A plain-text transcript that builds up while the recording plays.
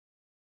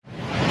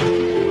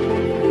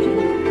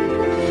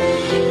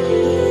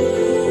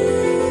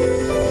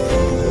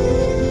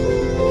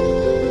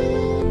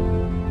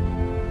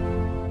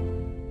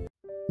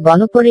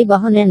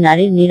গণপরিবহনে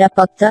নারীর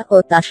নিরাপত্তা ও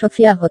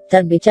তাসফিয়া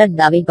হত্যার বিচার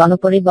দাবি।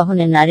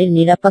 গণপরিবহনে নারীর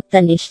নিরাপত্তা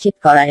নিশ্চিত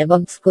করা এবং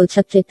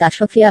স্কুলছাত্রী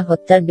তাসফিয়া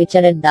হত্যার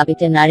বিচারের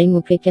দাবিতে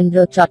নারীমুখী কেন্দ্র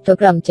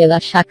চট্টগ্রাম জেলা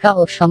শাখা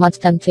ও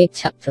সমাজতান্ত্রিক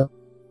ছাত্র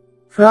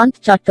ফ্রন্ট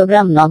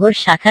চট্টগ্রাম নগর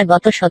শাখা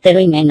গত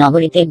 17 মে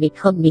নগরীতে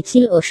বিক্ষোভ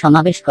মিছিল ও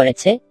সমাবেশ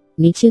করেছে।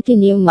 মিছিলটি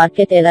নিউ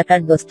মার্কেট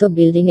এলাকার দোস্ত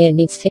বিল্ডিং এর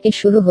নিচ থেকে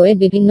শুরু হয়ে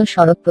বিভিন্ন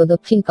সড়ক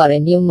প্রদক্ষিণ করে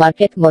নিউ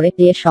মার্কেট মোড়ে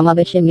গিয়ে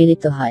সমাবেশে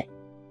মিলিত হয়।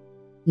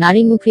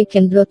 নারীমুখী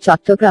কেন্দ্র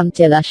চট্টগ্রাম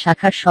জেলা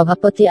শাখার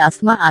সভাপতি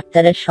আসমা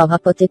আক্তারের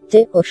সভাপতিত্বে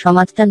ও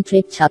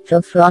সমাজতান্ত্রিক ছাত্র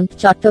ফ্রন্ট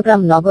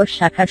চট্টগ্রাম নগর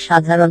শাখার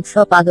সাধারণ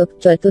সম্পাদক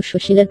চৈতু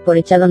সুশীলের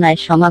পরিচালনায়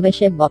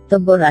সমাবেশে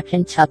বক্তব্য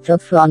রাখেন ছাত্র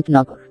ফ্রন্ট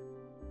নগর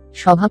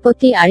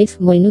সভাপতি আরিফ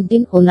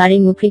মঈনুদ্দিন ও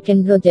নারীমুখী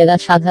কেন্দ্র জেলা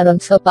সাধারণ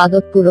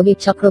সম্পাদক পূরবী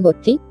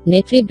চক্রবর্তী।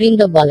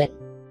 নেতৃবৃন্দ বলেন,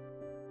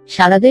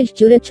 সারা দেশ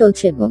জুড়ে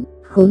চলছে গুম,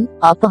 খুন,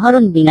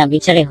 অপহরণ, বিনা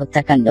বিচারে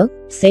হত্যাকাণ্ড,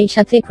 সেই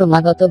সাথে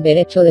ক্রমাগত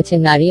বেড়ে চলেছে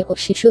নারী ও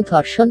শিশু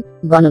ধর্ষণ,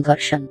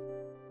 গণধর্ষণ।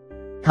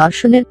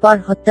 ধর্ষণের পর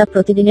হত্যা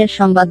প্রতিদিনের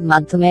সংবাদ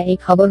মাধ্যমে এই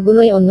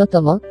খবরগুলোই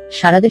অন্যতম।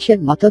 সারা দেশের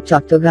মতো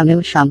চট্টগ্রামেও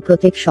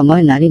সাম্প্রতিক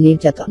সময় নারী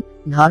নির্যাতন,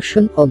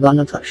 ধর্ষণ ও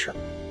গণধর্ষণ।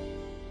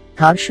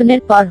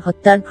 ধর্ষণের পর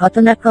হত্যার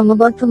ঘটনা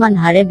ক্রমবর্ধমান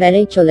হারে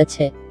বেড়েই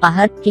চলেছে।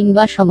 পাহাড়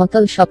কিংবা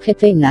সমতল সব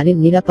ক্ষেত্রেই নারীর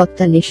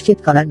নিরাপত্তা নিশ্চিত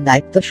করার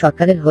দায়িত্ব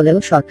সরকারের হলেও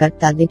সরকার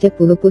তা দিতে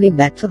পুরোপুরি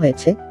ব্যর্থ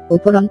হয়েছে।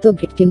 উপরন্তু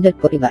ভিকটিমদের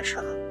পরিবার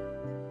সহ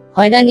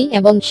হয়রানি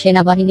এবং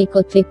সেনাবাহিনী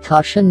কর্তৃক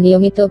ধর্ষণ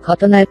নিয়মিত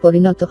ঘটনায়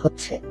পরিণত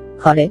হচ্ছে।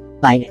 ঘরে,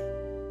 বাইরে,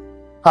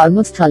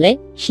 কর্মস্থলে,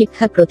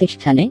 শিক্ষা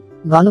প্রতিষ্ঠানে,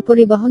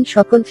 গণপরিবহন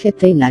সকল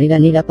ক্ষেত্রেই নারীরা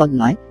নিরাপদ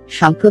নয়।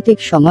 সাম্প্রতিক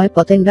সময়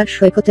পতেঙ্গার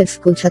সৈকতের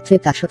স্কুলছাত্রী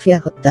তাসফিয়া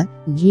হত্যা,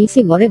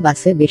 জিইসি মোড়ে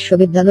বাসে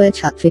বিশ্ববিদ্যালয়ের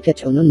ছাত্রীকে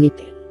যৌন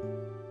নিপীড়ন,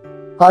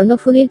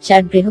 কর্ণফুলীর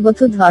 4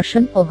 গৃহবধূ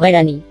ধর্ষণ ও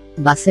হয়রানি,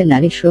 বাসে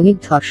নারী শ্রমিক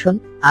ধর্ষণ,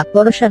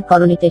 আকবরসার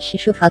কলোনিতে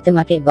শিশু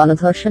ফাতেমাকে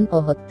গণধর্ষণ ও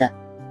হত্যা,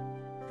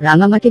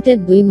 রাঙামাটিতে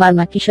 2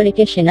 মারমা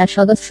কিশোরীকে সেনা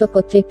সদস্য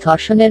কর্তৃক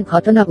ধর্ষণের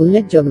ঘটনা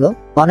উল্লেখযোগ্য।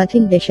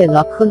 পরাধীন দেশে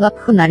লক্ষ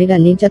লক্ষ নারীরা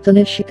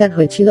নির্যাতনের শিকার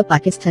হয়েছিল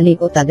পাকিস্তানি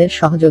ও তাদের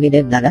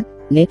সহযোগীদের দ্বারা।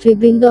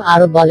 নেতৃবৃন্দ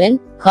আরো বলেন,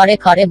 ঘরে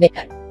ঘরে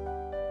বেকার,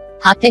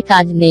 হাতে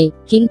কাজ নেই,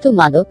 কিন্তু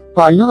মাদক,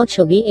 পর্ণ ও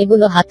ছবি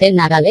এগুলো হাতের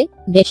নাগালে।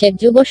 দেশের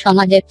যুব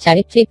সমাজের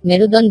চারিত্রিক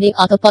মেরুদণ্ডী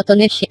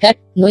অধঃপতনের শিকার,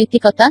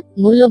 নৈতিকতা,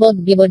 মূল্যবোধ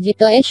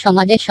বিবর্জিত এ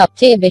সমাজে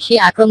সবচেয়ে বেশি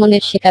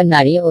আক্রমণের শিকার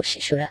নারী ও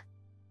শিশুরা।